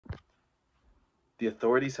The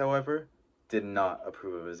authorities, however, did not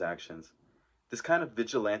approve of his actions. This kind of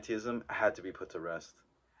vigilantism had to be put to rest,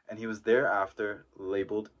 and he was thereafter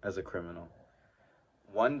labeled as a criminal.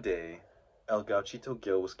 One day, El Gauchito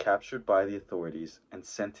Gil was captured by the authorities and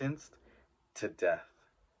sentenced to death.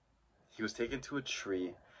 He was taken to a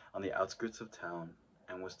tree on the outskirts of town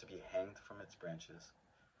and was to be hanged from its branches.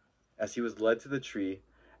 As he was led to the tree,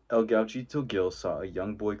 El Gauchito Gil saw a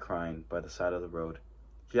young boy crying by the side of the road.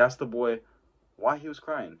 He asked the boy why he was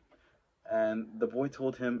crying, and the boy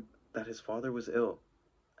told him that his father was ill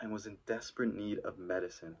and was in desperate need of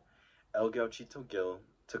medicine. El Gauchito Gil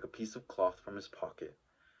took a piece of cloth from his pocket,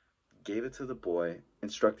 gave it to the boy,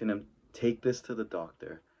 instructing him, "Take this to the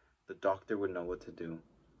doctor. The doctor would know what to do."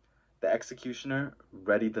 The executioner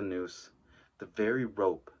readied the noose, the very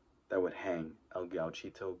rope that would hang El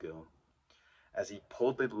Gauchito Gil. As he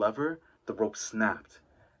pulled the lever, the rope snapped.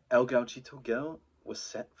 El Gauchito Gil was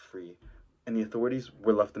set free, and the authorities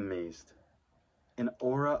were left amazed. An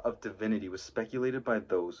aura of divinity was speculated by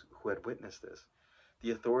those who had witnessed this. The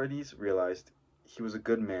authorities realized he was a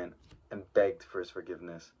good man and begged for his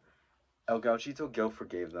forgiveness. El Gauchito Gil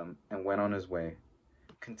forgave them and went on his way.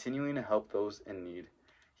 Continuing to help those in need,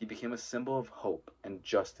 he became a symbol of hope and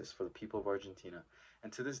justice for the people of Argentina,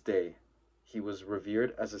 and to this day, he was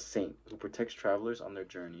revered as a saint who protects travelers on their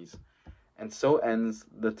journeys. And so ends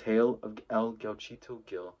the tale of El Gauchito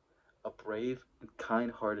Gil, a brave and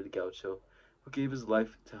kind-hearted gaucho who gave his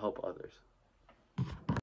life to help others.